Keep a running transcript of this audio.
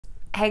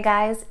Hey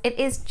guys, it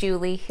is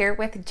Julie here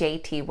with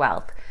JT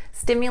Wealth.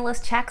 Stimulus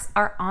checks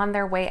are on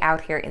their way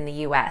out here in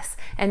the US,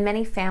 and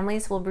many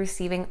families will be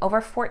receiving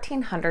over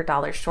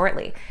 $1,400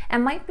 shortly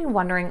and might be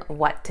wondering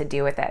what to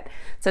do with it.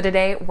 So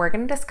today we're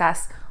going to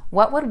discuss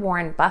what would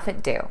Warren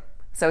Buffett do.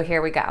 So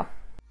here we go.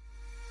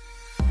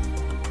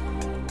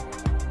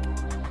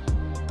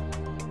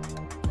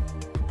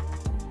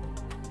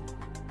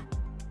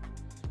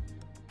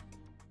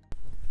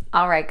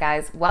 All right,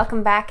 guys,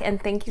 welcome back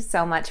and thank you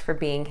so much for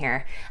being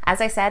here.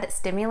 As I said,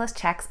 stimulus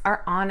checks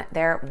are on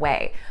their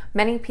way.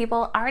 Many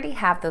people already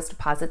have those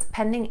deposits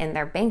pending in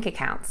their bank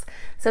accounts.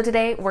 So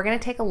today we're going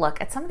to take a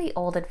look at some of the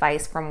old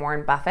advice from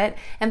Warren Buffett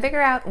and figure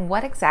out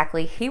what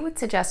exactly he would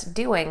suggest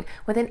doing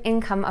with an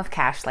income of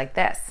cash like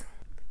this.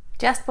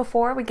 Just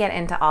before we get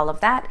into all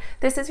of that,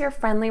 this is your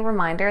friendly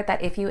reminder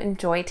that if you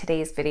enjoyed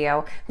today's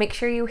video, make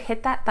sure you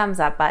hit that thumbs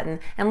up button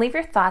and leave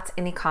your thoughts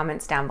in the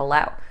comments down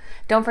below.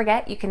 Don't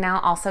forget, you can now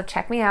also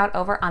check me out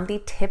over on the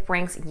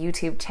TipRanks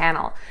YouTube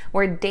channel,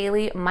 where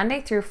daily,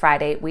 Monday through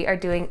Friday, we are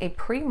doing a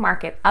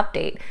pre-market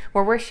update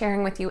where we're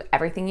sharing with you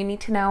everything you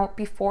need to know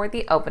before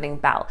the opening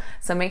bell.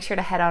 So make sure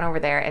to head on over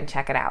there and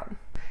check it out.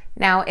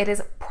 Now, it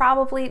is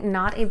probably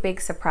not a big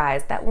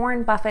surprise that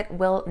Warren Buffett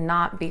will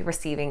not be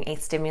receiving a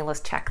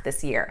stimulus check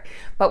this year,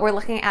 but we're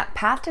looking at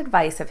past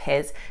advice of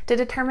his to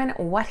determine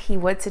what he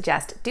would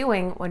suggest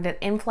doing when an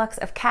influx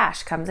of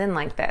cash comes in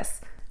like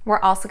this. We're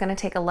also going to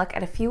take a look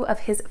at a few of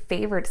his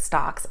favorite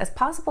stocks as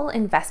possible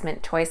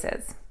investment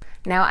choices.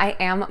 Now, I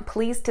am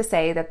pleased to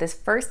say that this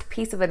first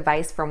piece of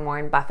advice from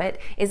Warren Buffett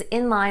is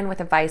in line with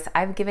advice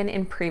I've given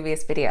in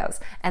previous videos,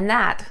 and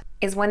that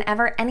is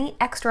whenever any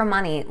extra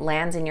money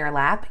lands in your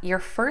lap, your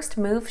first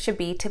move should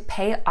be to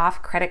pay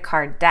off credit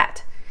card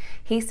debt.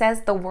 He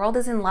says the world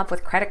is in love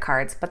with credit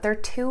cards, but they're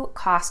too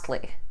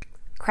costly.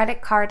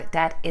 Credit card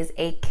debt is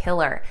a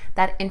killer.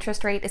 That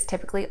interest rate is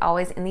typically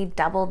always in the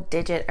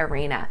double-digit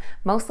arena,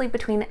 mostly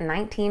between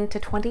 19 to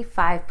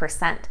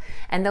 25%,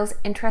 and those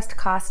interest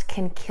costs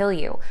can kill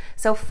you.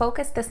 So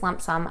focus this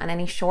lump sum on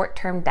any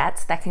short-term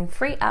debts that can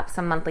free up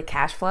some monthly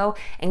cash flow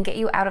and get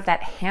you out of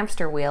that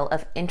hamster wheel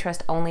of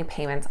interest-only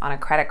payments on a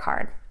credit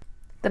card.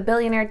 The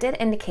billionaire did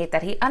indicate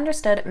that he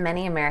understood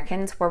many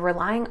Americans were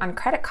relying on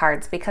credit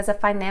cards because of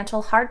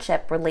financial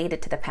hardship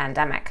related to the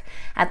pandemic.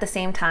 At the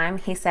same time,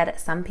 he said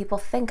some people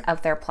think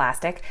of their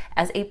plastic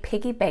as a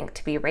piggy bank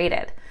to be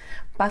rated.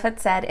 Buffett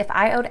said, if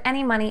I owed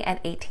any money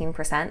at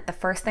 18%, the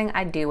first thing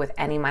I'd do with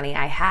any money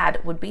I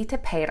had would be to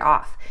pay it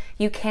off.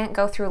 You can't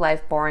go through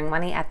life borrowing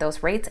money at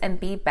those rates and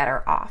be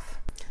better off.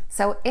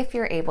 So if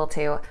you're able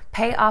to,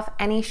 pay off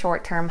any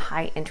short-term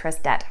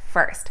high-interest debt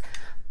first.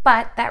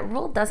 But that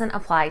rule doesn't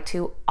apply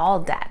to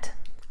all debt.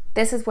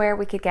 This is where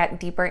we could get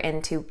deeper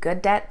into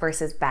good debt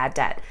versus bad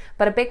debt,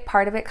 but a big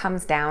part of it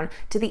comes down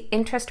to the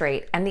interest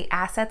rate and the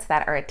assets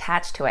that are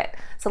attached to it.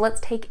 So let's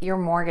take your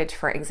mortgage,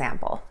 for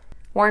example.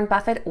 Warren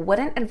Buffett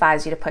wouldn't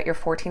advise you to put your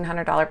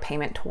 $1,400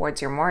 payment towards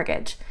your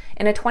mortgage.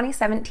 In a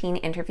 2017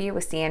 interview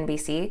with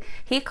CNBC,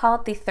 he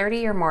called the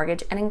 30-year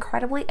mortgage an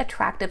incredibly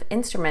attractive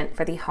instrument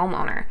for the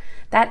homeowner.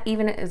 That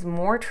even is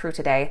more true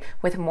today,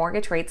 with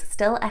mortgage rates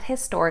still at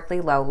historically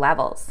low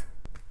levels.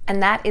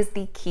 And that is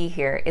the key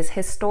here, is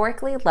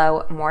historically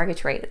low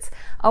mortgage rates.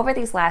 Over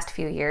these last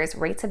few years,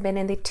 rates have been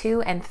in the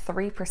 2 and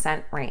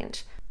 3%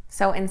 range.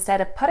 So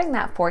instead of putting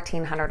that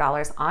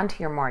 $1,400 onto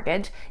your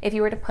mortgage, if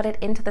you were to put it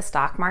into the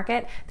stock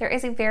market, there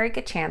is a very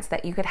good chance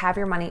that you could have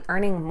your money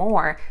earning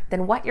more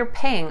than what you're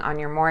paying on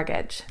your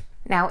mortgage.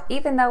 Now,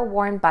 even though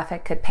Warren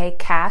Buffett could pay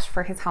cash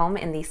for his home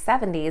in the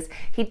 70s,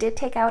 he did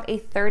take out a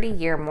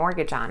 30-year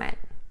mortgage on it.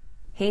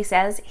 He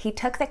says he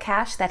took the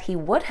cash that he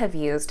would have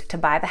used to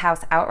buy the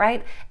house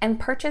outright and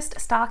purchased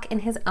stock in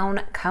his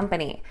own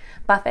company.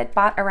 Buffett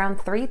bought around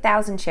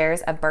 3,000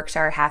 shares of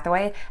Berkshire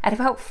Hathaway at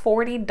about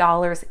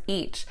 $40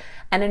 each,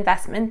 an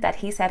investment that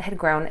he said had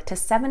grown to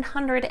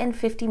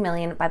 $750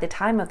 million by the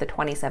time of the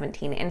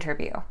 2017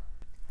 interview.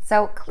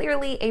 So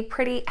clearly a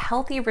pretty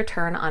healthy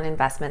return on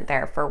investment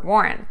there for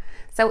Warren.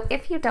 So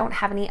if you don't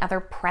have any other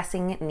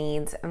pressing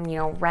needs,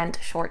 rent,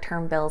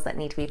 short-term bills that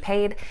need to be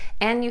paid,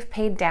 and you've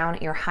paid down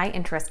your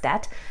high-interest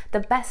debt,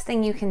 the best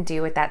thing you can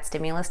do with that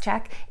stimulus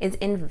check is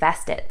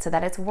invest it so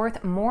that it's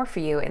worth more for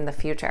you in the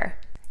future.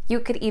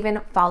 You could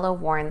even follow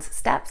Warren's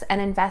steps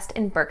and invest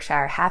in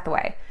Berkshire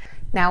Hathaway.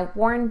 Now,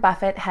 Warren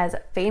Buffett has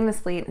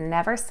famously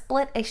never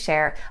split a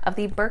share of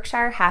the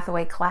Berkshire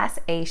Hathaway Class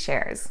A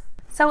shares.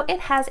 So it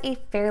has a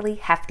fairly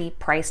hefty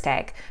price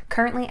tag,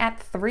 currently at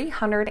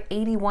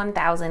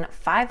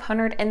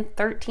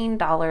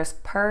 $381,513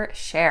 per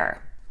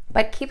share.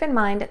 But keep in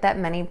mind that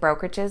many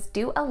brokerages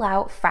do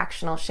allow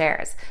fractional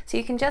shares, so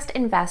you can just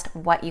invest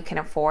what you can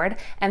afford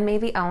and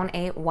maybe own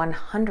a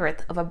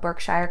 1/100th of a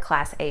Berkshire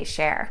Class A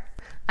share.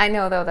 I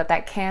know though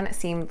that can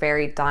seem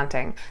very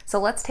daunting,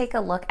 so let's take a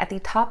look at the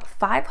top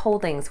 5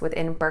 holdings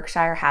within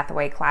Berkshire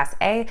Hathaway Class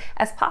A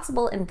as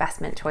possible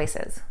investment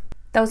choices.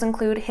 Those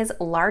include his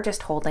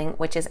largest holding,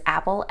 which is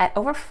Apple, at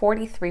over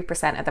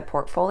 43% of the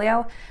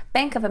portfolio,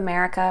 Bank of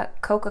America,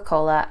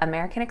 Coca-Cola,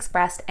 American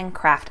Express, and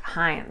Kraft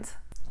Heinz.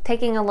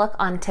 Taking a look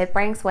on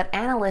TipRanks, what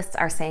analysts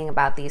are saying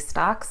about these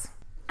stocks.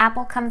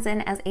 Apple comes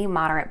in as a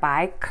moderate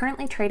buy,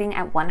 currently trading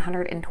at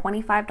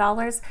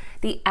 $125.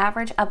 The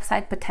average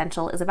upside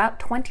potential is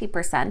about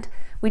 20%.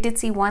 We did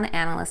see one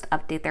analyst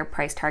update their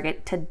price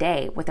target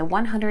today with a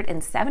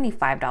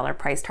 $175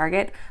 price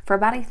target for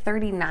about a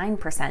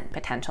 39%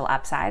 potential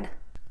upside.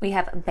 We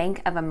have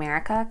Bank of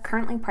America,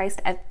 currently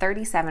priced at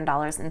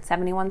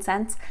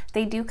 $37.71.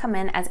 They do come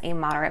in as a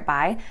moderate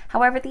buy.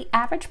 However, the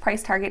average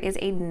price target is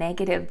a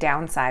negative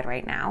downside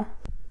right now.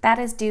 That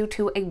is due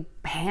to a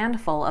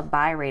handful of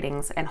buy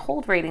ratings and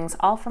hold ratings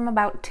all from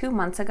about 2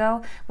 months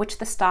ago, which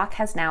the stock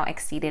has now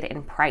exceeded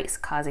in price,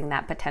 causing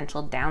that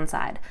potential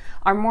downside.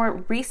 Our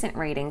more recent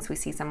ratings, we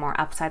see some more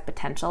upside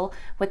potential,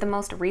 with the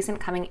most recent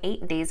coming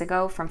 8 days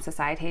ago from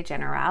Societe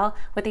Generale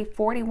with a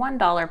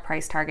 $41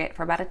 price target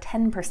for about a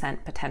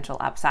 10% potential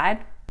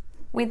upside.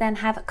 We then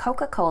have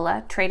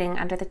Coca-Cola trading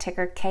under the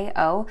ticker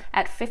KO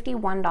at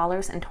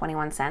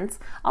 $51.21,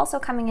 also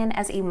coming in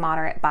as a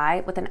moderate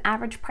buy with an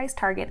average price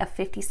target of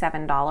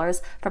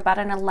 $57 for about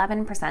an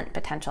 11%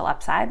 potential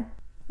upside.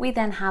 We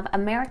then have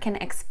American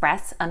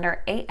Express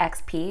under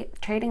AXP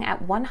trading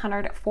at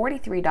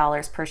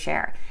 $143 per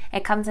share.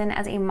 It comes in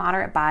as a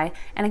moderate buy,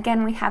 and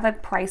again, we have a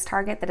price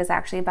target that is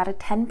actually about a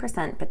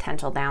 10%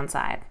 potential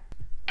downside.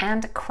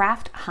 And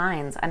Kraft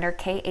Heinz under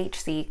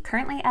KHC,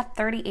 currently at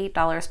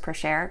 $38 per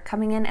share,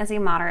 coming in as a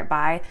moderate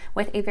buy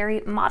with a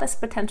very modest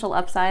potential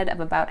upside of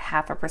about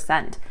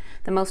 0.5%.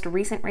 The most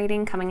recent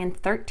rating coming in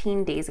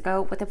 13 days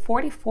ago with a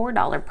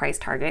 $44 price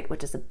target,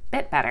 which is a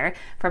bit better,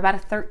 for about a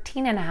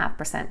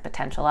 13.5%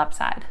 potential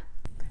upside.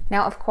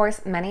 Now, of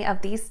course, many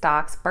of these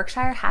stocks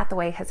Berkshire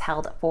Hathaway has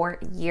held for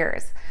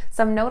years.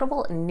 Some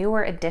notable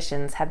newer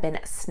additions have been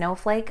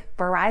Snowflake,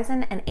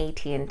 Verizon, and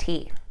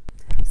AT&T.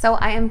 So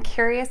I am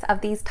curious,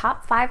 of these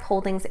top 5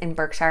 holdings in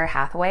Berkshire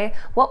Hathaway,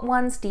 what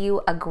ones do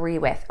you agree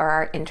with or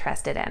are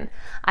interested in?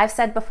 I've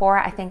said before,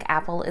 I think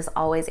Apple is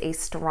always a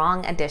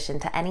strong addition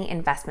to any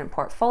investment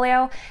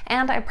portfolio,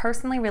 and I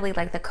personally really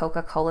like the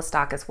Coca-Cola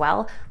stock as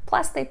well,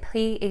 plus they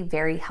pay a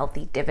very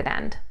healthy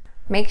dividend.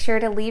 Make sure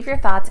to leave your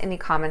thoughts in the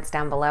comments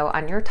down below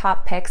on your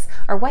top picks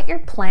or what your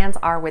plans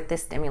are with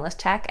this stimulus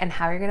check and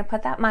how you're going to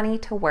put that money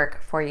to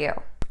work for you.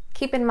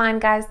 Keep in mind,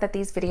 guys, that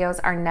these videos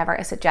are never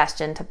a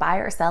suggestion to buy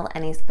or sell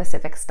any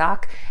specific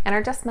stock and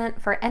are just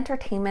meant for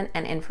entertainment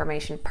and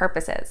information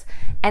purposes.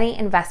 Any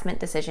investment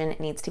decision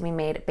needs to be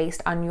made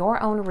based on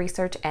your own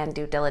research and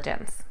due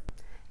diligence.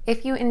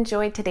 If you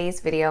enjoyed today's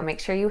video, make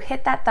sure you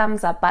hit that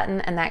thumbs up button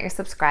and that you're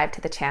subscribed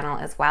to the channel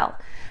as well.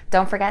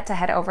 Don't forget to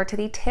head over to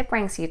the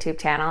TipRanks YouTube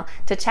channel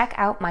to check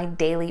out my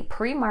daily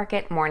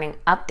pre-market morning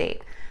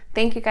update.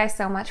 Thank you guys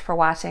so much for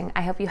watching.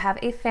 I hope you have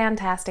a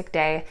fantastic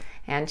day,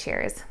 and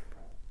cheers.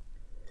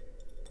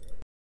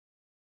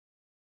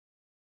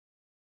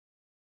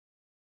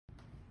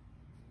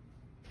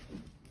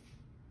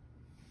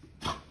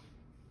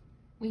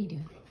 What are you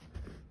doing?